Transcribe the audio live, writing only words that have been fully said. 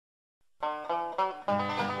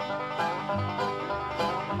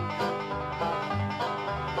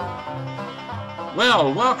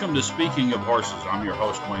Well, welcome to Speaking of Horses. I'm your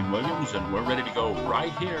host, Wayne Williams, and we're ready to go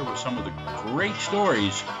right here with some of the great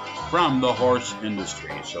stories from the horse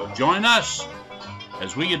industry. So join us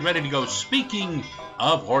as we get ready to go Speaking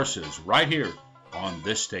of Horses right here on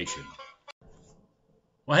this station.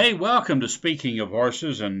 Well, hey, welcome to Speaking of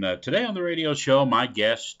Horses, and today on the radio show, my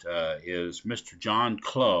guest is Mr. John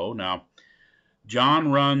Cloe. Now,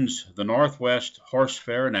 John runs the Northwest Horse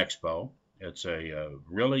Fair and Expo. It's a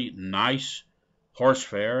really nice horse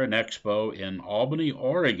fair and expo in Albany,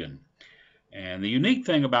 Oregon. And the unique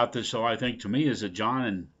thing about this, so I think to me, is that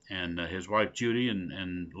John and his wife Judy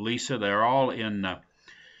and Lisa, they're all in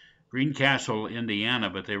Greencastle, Indiana,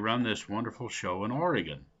 but they run this wonderful show in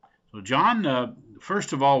Oregon. So John,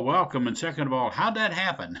 first of all, welcome, and second of all, how'd that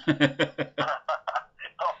happen? It goes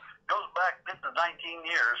back, this is 19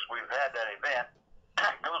 years we've had that event.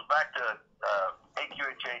 It goes back to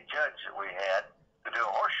AQHA judge that we had to do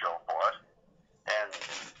a horse show for us. And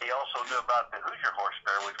he also knew about the Hoosier Horse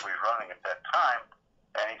Fair, which we were running at that time.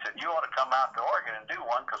 And he said, you ought to come out to Oregon and do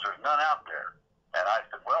one because there's none out there. And I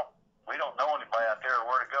said, well, we don't know anybody out there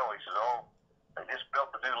where to go. He said, oh, they just built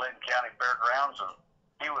the new Lincoln County Fairgrounds. And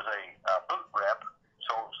he was a boot rep,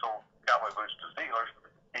 so cowboy boots to dealers.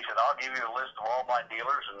 He said, I'll give you a list of all my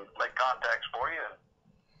dealers and make contacts for you. And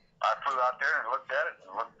I flew out there and looked at it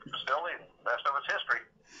and looked at the facility, and the rest of it's history.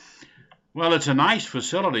 Well, it's a nice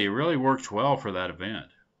facility. It really works well for that event.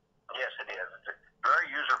 Yes, it is. It's very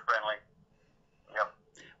user-friendly. Yep.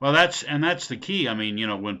 Well, that's the key. I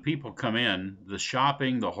mean, when people come in, the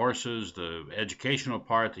shopping, the horses, the educational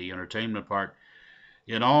part, the entertainment part,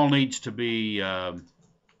 it all needs to be kind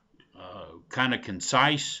of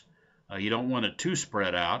concise. You don't want it too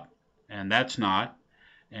spread out, and that's not.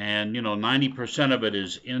 And, 90% of it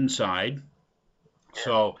is inside. Yeah.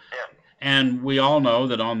 So. Yeah. And we all know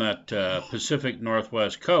that on that Pacific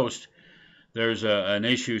Northwest coast, there's an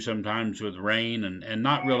issue sometimes with rain and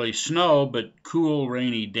not really snow, but cool,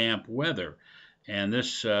 rainy, damp weather. And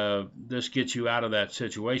this gets you out of that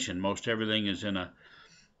situation. Most everything is in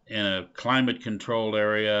a climate-controlled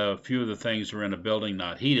area. A few of the things are in a building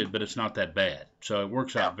not heated, but it's not that bad. So it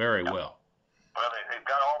works out very well. Well, they've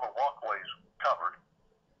got all the walkways covered.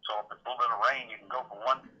 So if it's a little bit of rain, you can go from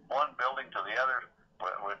one building to the other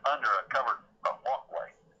with under a covered walkway,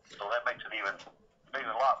 so that makes it even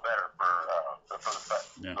a lot better for the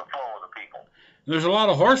flow of the people. There's a lot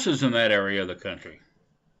of horses in that area of the country.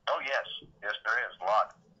 Oh yes, there is a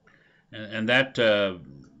lot. And that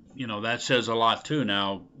that says a lot too.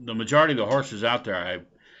 Now the majority of the horses out there,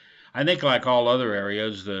 I think like all other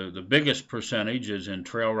areas, the biggest percentage is in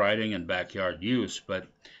trail riding and backyard use. But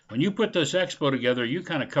when you put this expo together, you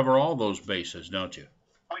kind of cover all those bases, don't you?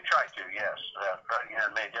 We try to, yes.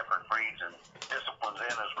 Many different breeds and disciplines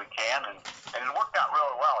in as we can, and it worked out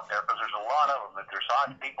really well out there because there's a lot of them. The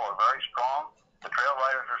dressage people are very strong. The trail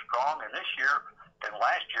riders are strong, and this year and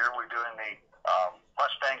last year we're doing the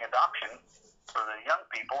Mustang adoption for the young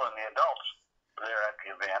people and the adults there at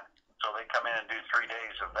the event. So they come in and do 3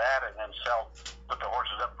 days of that, and then put the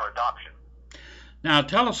horses up for adoption. Now,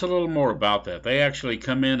 tell us a little more about that. They actually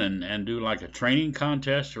come in and do like a training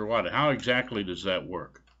contest or what? How exactly does that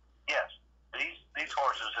work? Yes. These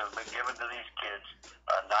horses have been given to these kids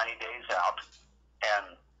 90 days out,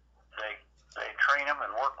 and they train them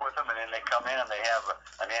and work with them, and then they come in and they have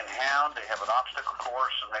an in-hound, they have an obstacle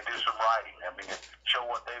course, and they do some riding. I mean, show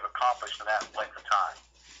what they've accomplished in that length of time.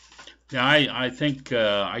 Yeah, I think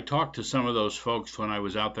I talked to some of those folks when I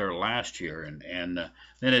was out there last year, and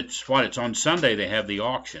then it's on Sunday they have the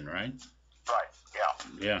auction, right? Right,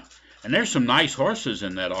 yeah. Yeah, and there's some nice horses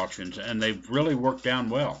in that auction, and they've really worked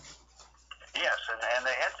down well. Yes, and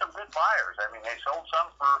they had some good buyers. I mean, they sold some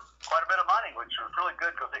for quite a bit of money, which was really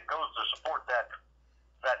good because it goes to support that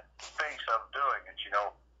phase of doing it,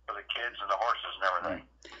 for the kids and the horses and everything.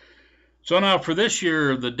 So now for this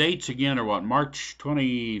year, the dates again are what, March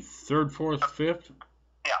 23rd, 4th, 5th?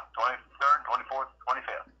 Yeah, 23rd, 24th,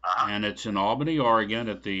 25th. Uh-huh. And it's in Albany, Oregon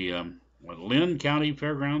at the Lincoln County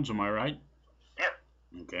Fairgrounds, am I right? Yes.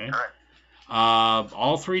 Okay. Correct.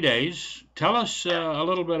 All 3 days. Tell us a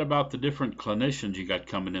little bit about the different clinicians you got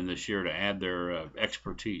coming in this year to add their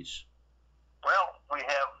expertise. Well, we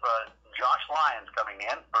have Josh Lyons coming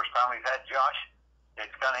in. First time we've had Josh.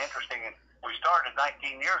 It's kind of interesting. We started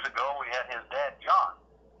 19 years ago. We had his dad, John.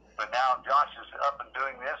 But now Josh is up and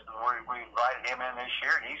doing this, and we invited him in this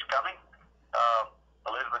year, and he's coming.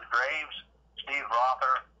 Elizabeth Graves, Steve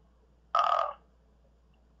Rother,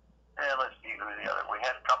 and let's see who the other. We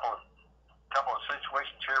had a couple of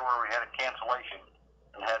situations here where we had a cancellation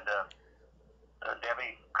and had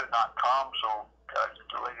Debbie could not come, so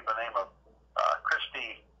a lady by the name of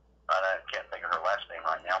Christy, I can't think of her last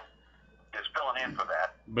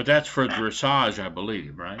But that's for dressage, I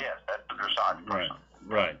believe, right? Yes, that's the dressage person.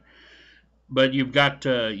 Right, right. But you've got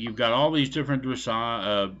all these different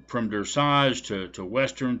dressage, from dressage to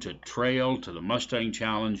western to trail to the Mustang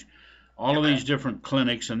Challenge, all of these different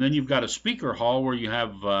clinics, and then you've got a speaker hall where you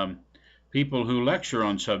have people who lecture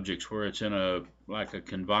on subjects where it's in a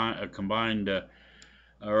combined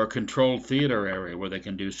or a controlled theater area where they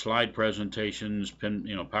can do slide presentations,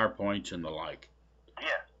 PowerPoints and the like.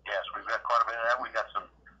 Yes, we've got quite a bit of that. We've got some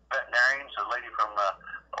veterinarians, a lady from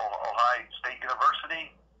Ohio State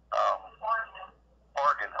University,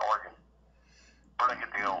 Oregon. Where did I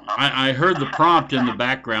get the old? I heard the prompt in the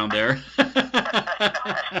background there.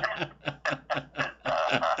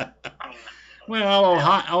 Well,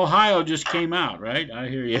 Ohio just came out, right? I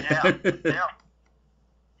hear you. Yeah.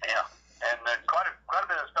 And quite a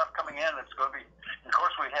bit of stuff coming in. It's going to be, of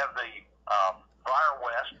course, we have the Briar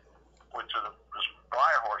West, which are the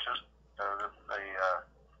Briar horses, the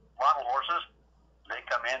model horses. They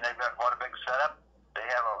come in. They've got quite a big setup. They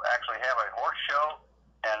actually have a horse show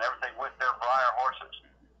and everything with their Briar horses.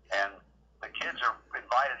 And the kids are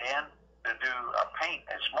invited in to do a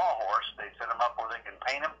small horse. They set them up where they can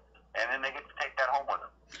paint them, and then they get to take that home with them.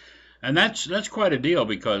 And that's quite a deal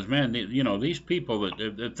because, man, these people that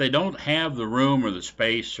if they don't have the room or the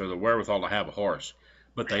space or the wherewithal to have a horse,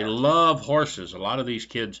 but they love horses. A lot of these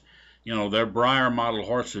kids, their Briar model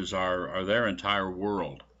horses are their entire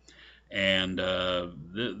world. And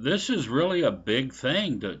this is really a big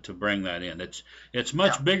thing to bring that in. It's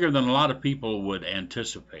much bigger than a lot of people would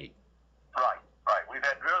anticipate. Right. We've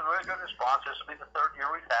had really, really good response. This will be the third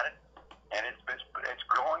year we've had it, and it's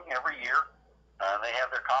growing every year. They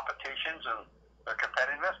have their competitions and their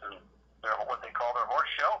competitiveness and what they call their horse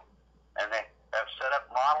show, and they have set up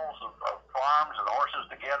models of farms and horses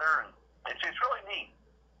together, and it's really neat.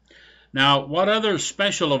 Now, what other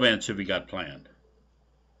special events have you got planned?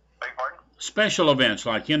 Beg pardon? Special events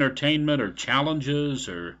like entertainment or challenges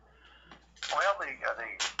or? Well, the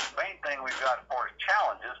main thing we've got for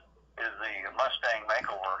challenges is the Mustang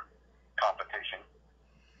makeover competition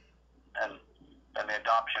and the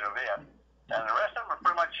adoption of it. And the rest of them are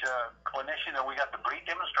pretty much clinician. And we got the breed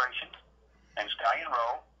demonstrations and stallion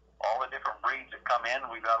row, all the different breeds that come in.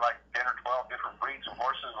 We've got like 10 or 12 different breeds of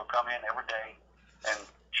horses will come in every day and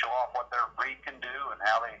show off what their breed can do and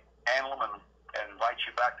how they handle them and invite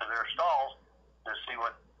you back to their stalls to see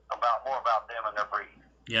more about them and their breed.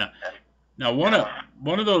 Yeah. And, now,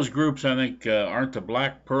 one of those groups, I think, aren't the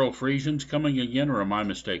Black Pearl Friesians coming again, or am I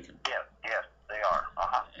mistaken? Yes, they are.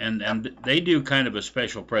 And they do kind of a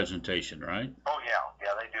special presentation, right? Oh, yeah,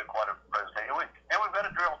 they do quite a presentation. And we've got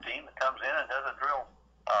a drill team that comes in and does a drill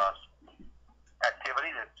activity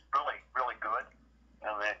that's really, really good.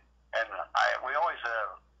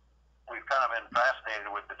 We've kind of been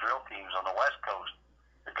fascinated with the drill teams on the West Coast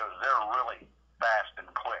because they're really fast and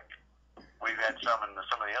quick. We've had some of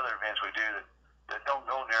the other events we do that don't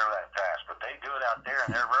go near that fast, but they do it out there,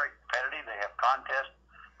 and they're very competitive. They have contests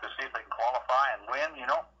to see if they can qualify and win,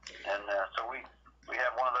 And so we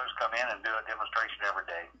have one of those come in and do a demonstration every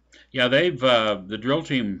day. Yeah, they've the drill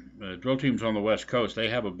teams on the West Coast. They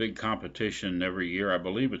have a big competition every year. I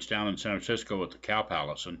believe it's down in San Francisco at the Cow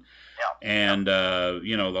Palace, a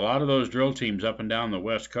lot of those drill teams up and down the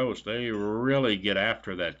West Coast, they really get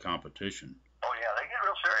after that competition. Oh yeah, they get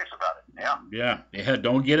real serious about it. Yeah.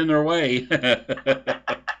 Don't get in their way.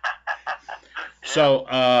 So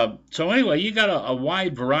anyway, you got a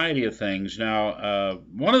wide variety of things. Now,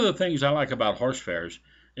 one of the things I like about horse fairs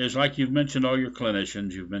is, like you've mentioned, all your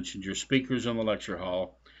clinicians, you've mentioned your speakers in the lecture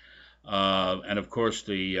hall, and of course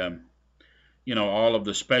the, all of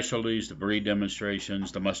the specialties, the breed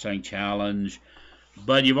demonstrations, the Mustang Challenge.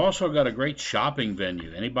 But you've also got a great shopping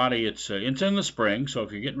venue. Anybody, it's in the spring, so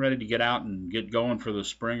if you're getting ready to get out and get going for the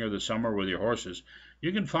spring or the summer with your horses,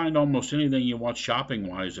 you can find almost anything you want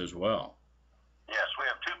shopping-wise as well. Yes, we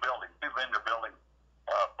have two vendor buildings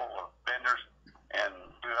full of vendors, and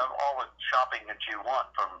do all the shopping that you want,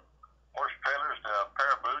 from horse trailers to a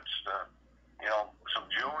pair of boots to, some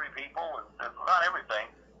jewelry people, and not everything.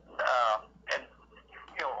 And,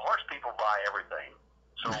 horse people buy everything,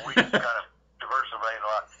 so we kind of diversify a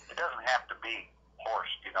lot. It doesn't have to be horse,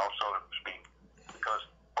 so to speak, because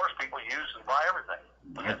horse people use and buy everything.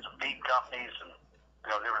 We got some feed companies and,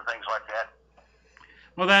 different things like that.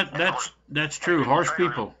 Well, that's true. Horse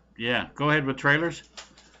people. Yeah. Go ahead with trailers.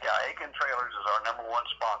 Yeah, Aiken Trailers is our #1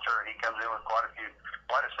 sponsor, and he comes in with quite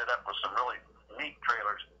a setup with some really neat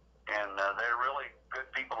trailers, and they're really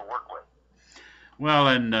good people to work with. Well,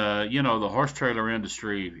 and the horse trailer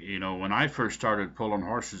industry, when I first started pulling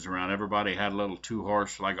horses around, everybody had a little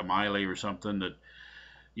 2-horse, like a Miley or something, that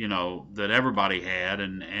that everybody had,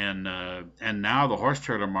 and now the horse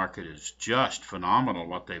trailer market is just phenomenal.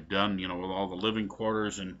 What they've done, with all the living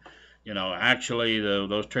quarters, and actually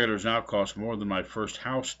those trailers now cost more than my first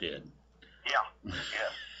house did. Yeah,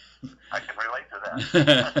 I can relate to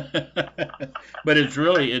that. But it's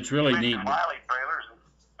really neat. Smiley trailers,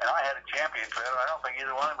 and I had a Champion trailer. I don't think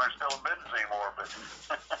either one of them are still in business anymore.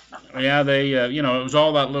 But yeah, they it was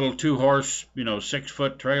all that little 2-horse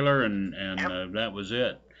 6-foot trailer, and yep. That was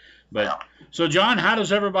it. But yeah. So John, how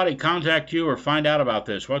does everybody contact you or find out about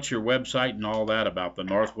this? What's your website and all that about the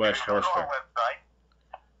Northwest Horse Fair? Our website,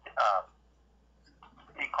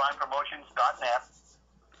 equinepromotions.net.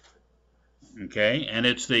 Okay, and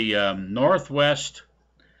it's the Northwest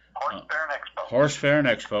Horse Fair and Expo. Horse Fair and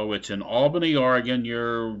Expo. It's in Albany, Oregon.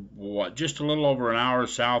 You're just a little over an hour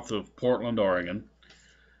south of Portland, Oregon.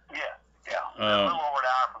 Yeah. A little over an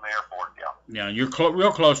hour from the airport. Yeah, you're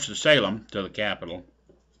real close to Salem, to the capital,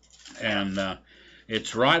 and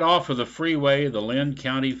it's right off of the freeway, the Lynn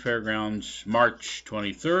County Fairgrounds, March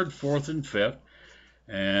 23rd, 4th, and 5th.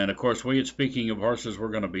 And of course, we at Speaking of Horses, we're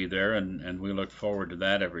going to be there, and we look forward to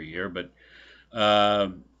that every year. But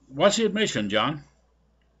what's the admission, John?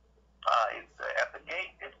 At the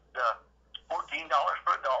gate, it's $14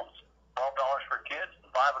 for adults, $12 for kids,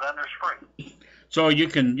 5 and under is free. So you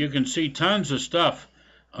can see tons of stuff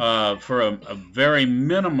for a very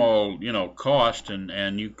minimal cost,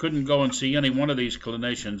 and you couldn't go and see any one of these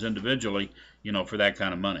clinicians individually for that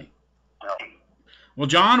kind of money. No. Well,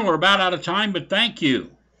 John, we're about out of time, but thank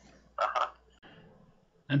you.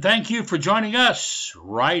 And thank you for joining us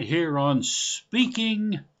right here on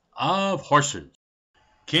Speaking of Horses.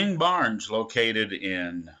 King Barns, located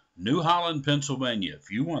in New Holland, Pennsylvania.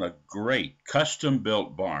 If you want a great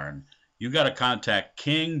custom-built barn, you got to contact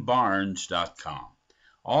kingbarns.com.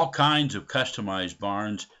 All kinds of customized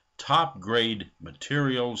barns, top-grade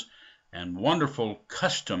materials, and wonderful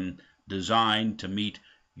custom design to meet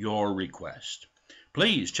your request.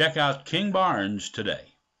 Please check out King Barns today.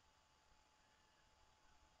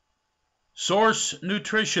 Source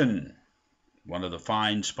Nutrition. One of the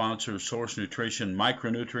fine sponsors, Source Nutrition,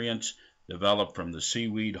 micronutrients developed from the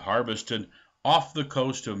seaweed harvested off the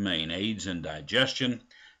coast of Maine, aids in digestion,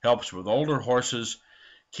 helps with older horses,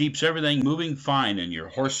 keeps everything moving fine in your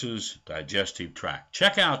horse's digestive tract.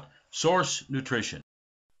 Check out Source Nutrition.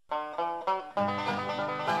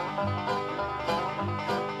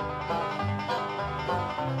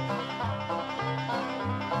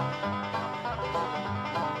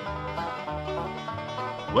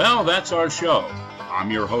 Well, that's our show. I'm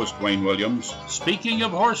your host, Wayne Williams. Speaking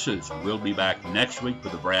of Horses, we'll be back next week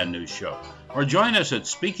with a brand new show. Or join us at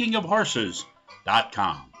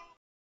speakingofhorses.com.